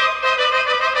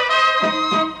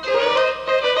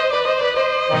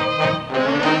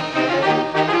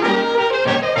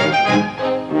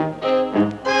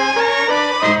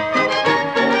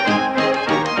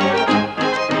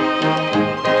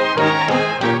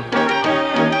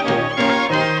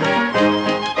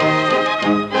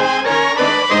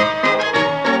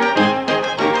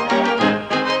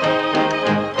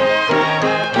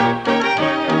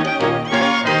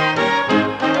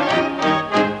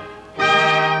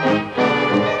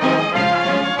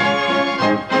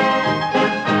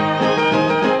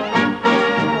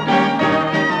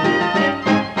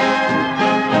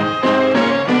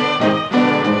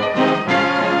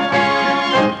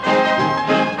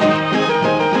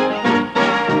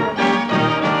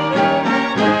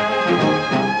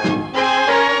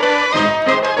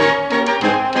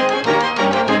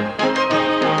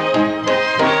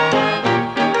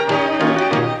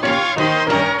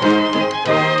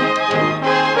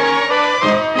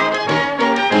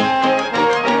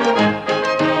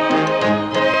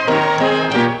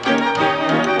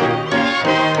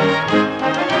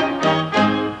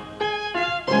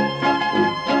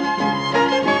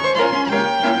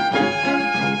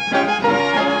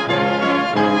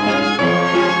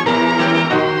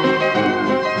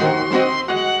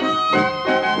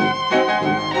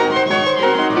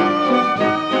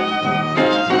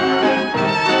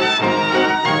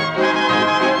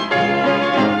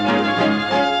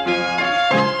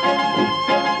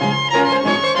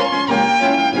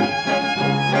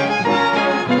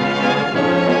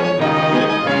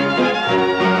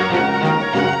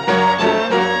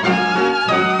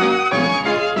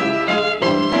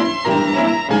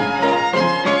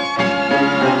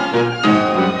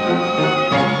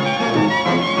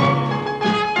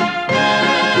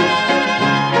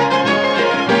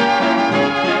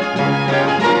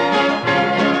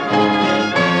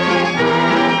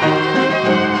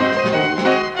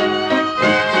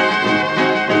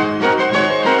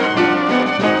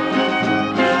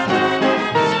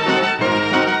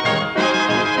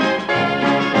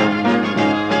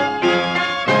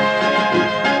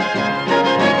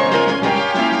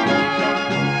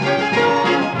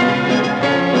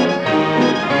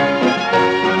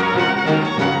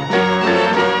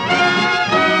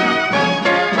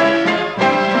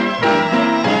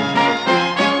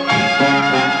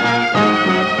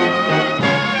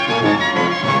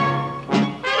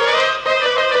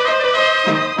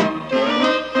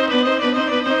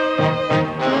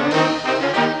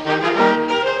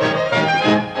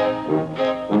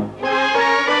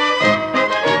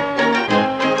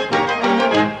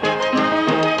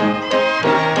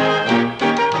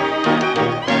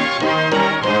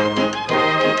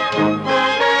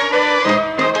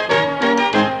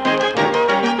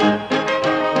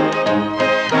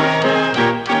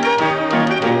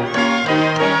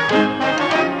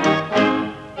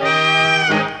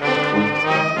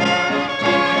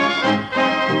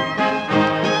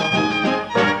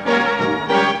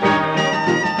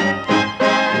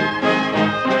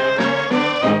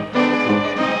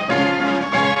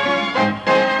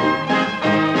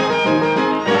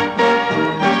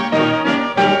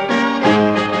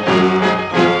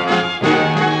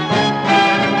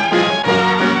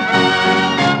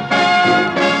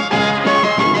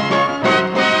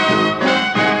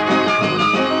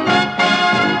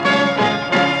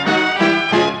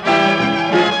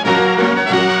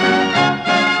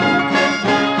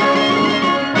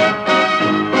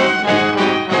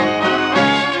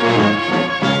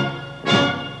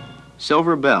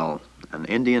 Silver Bell, an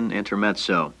Indian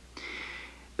intermezzo.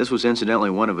 This was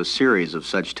incidentally one of a series of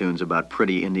such tunes about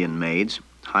pretty Indian maids.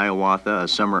 Hiawatha, A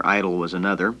Summer Idol was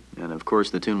another, and of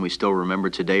course the tune we still remember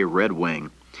today, Red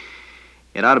Wing.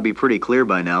 It ought to be pretty clear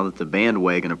by now that the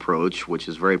bandwagon approach, which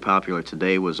is very popular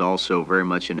today, was also very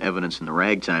much in evidence in the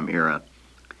ragtime era.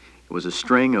 It was a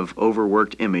string of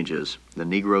overworked images, the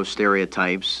Negro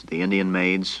stereotypes, the Indian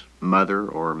maids, mother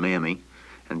or mammy,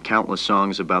 and countless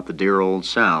songs about the dear old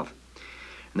South.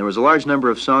 And there was a large number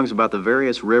of songs about the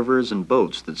various rivers and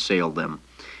boats that sailed them.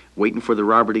 Waitin' for the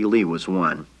Robert E. Lee was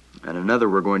one. And another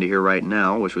we're going to hear right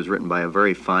now, which was written by a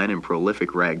very fine and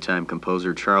prolific ragtime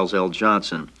composer, Charles L.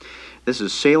 Johnson. This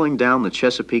is Sailing Down the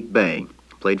Chesapeake Bay,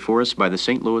 played for us by the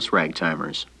St. Louis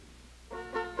Ragtimers.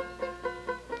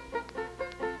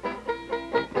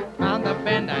 On the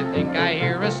bend, I think I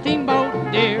hear a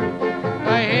steamboat, dear,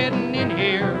 a-headin' in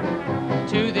here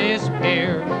to this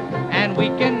pier, and we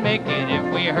can make it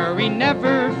if we hurry,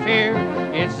 never fear.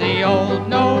 It's the old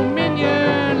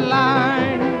No-Minion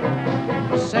line.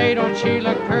 Say, don't she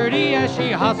look pretty as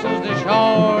she hustles the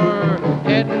shore,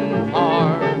 heading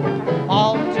for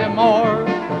Baltimore?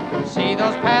 See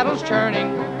those paddles churning,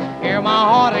 hear my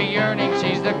heart a-yearning.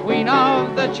 She's the queen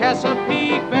of the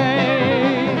Chesapeake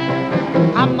Bay.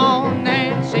 Come on,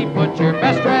 Nancy, put your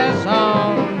best dress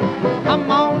on.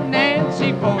 Come on,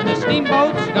 Nancy, for the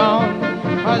steamboat's gone.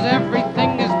 'Cause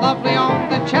everything is lovely on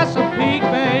the Chesapeake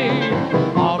Bay.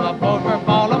 All aboard for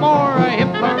Baltimore, a hip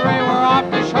hooray, we're off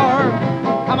the shore.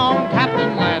 Come on,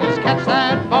 Captain, let us catch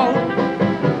that boat.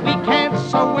 We can't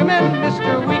sew women,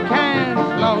 mister, we can't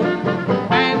float.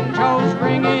 Banjos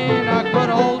ringing a good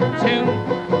old tune.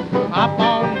 Up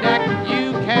on deck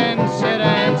you can sit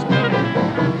and spoon.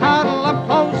 Cuddle up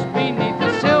close beneath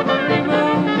the silvery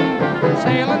moon.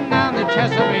 Sailing down the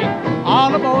Chesapeake,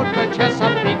 all aboard the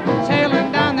Chesapeake.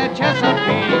 Sailing down the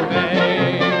Chesapeake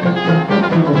Bay.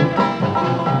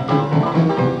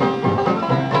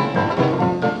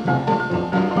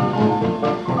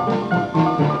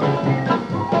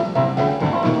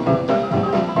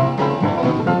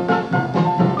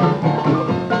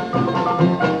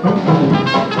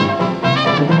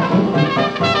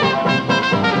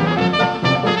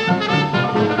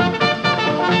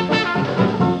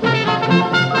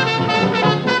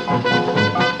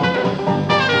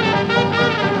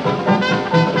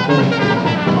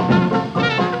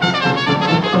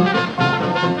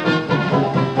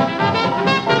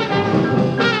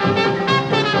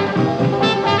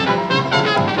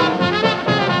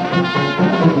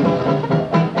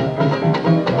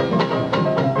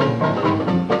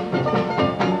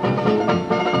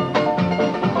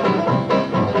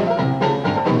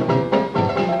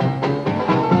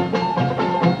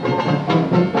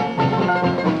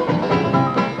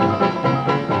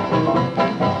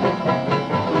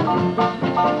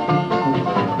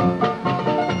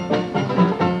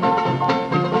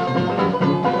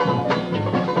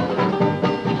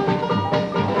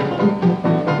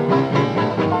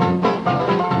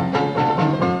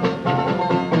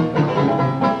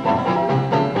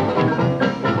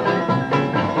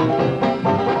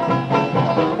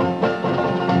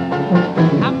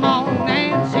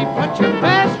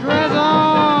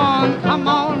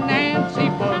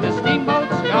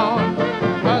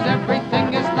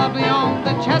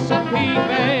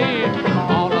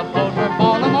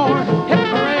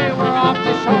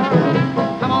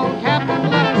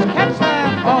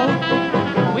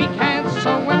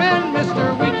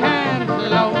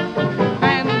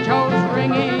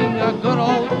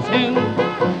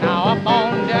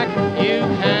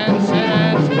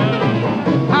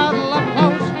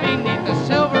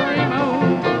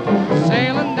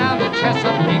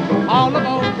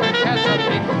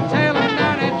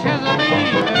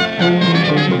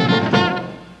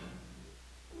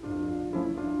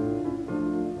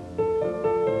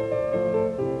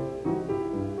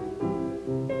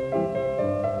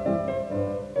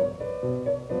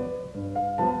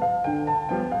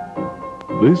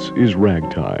 This is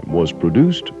Ragtime was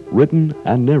produced, written,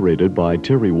 and narrated by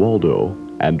Terry Waldo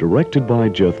and directed by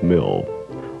Jeff Mill.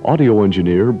 Audio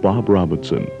engineer Bob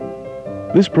Robinson.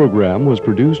 This program was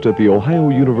produced at the Ohio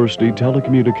University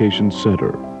Telecommunications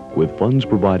Center with funds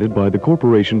provided by the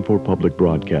Corporation for Public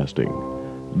Broadcasting.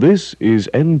 This is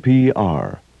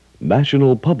NPR,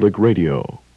 National Public Radio.